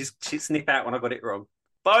because I can just snip out when I got it wrong.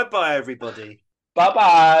 Bye-bye, everybody.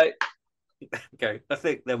 Bye-bye. Okay, I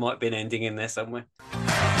think there might be an ending in there somewhere.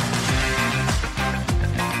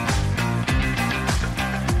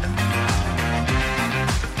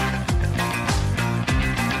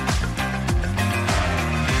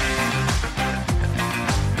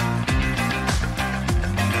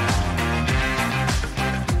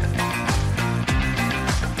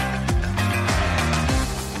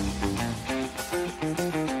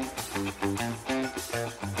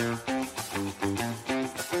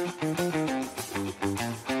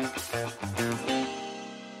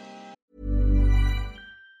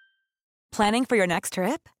 Planning for your next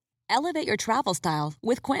trip? Elevate your travel style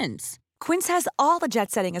with Quince. Quince has all the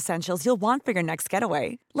jet-setting essentials you'll want for your next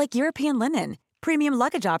getaway, like European linen, premium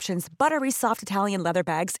luggage options, buttery soft Italian leather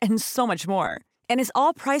bags, and so much more. And is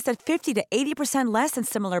all priced at 50 to 80% less than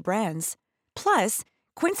similar brands. Plus,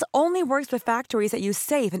 Quince only works with factories that use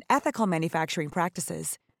safe and ethical manufacturing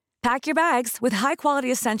practices. Pack your bags with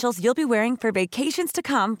high-quality essentials you'll be wearing for vacations to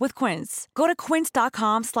come with Quince. Go to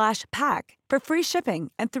quince.com/pack for free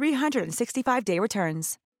shipping and 365-day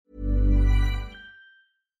returns.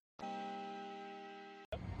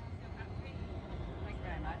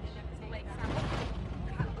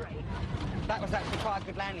 That was actually quite a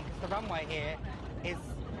good landing because the runway here is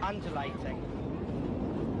undulating.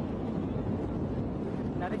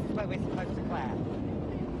 Now this is where we're supposed to clap.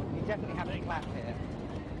 You definitely have to clap here.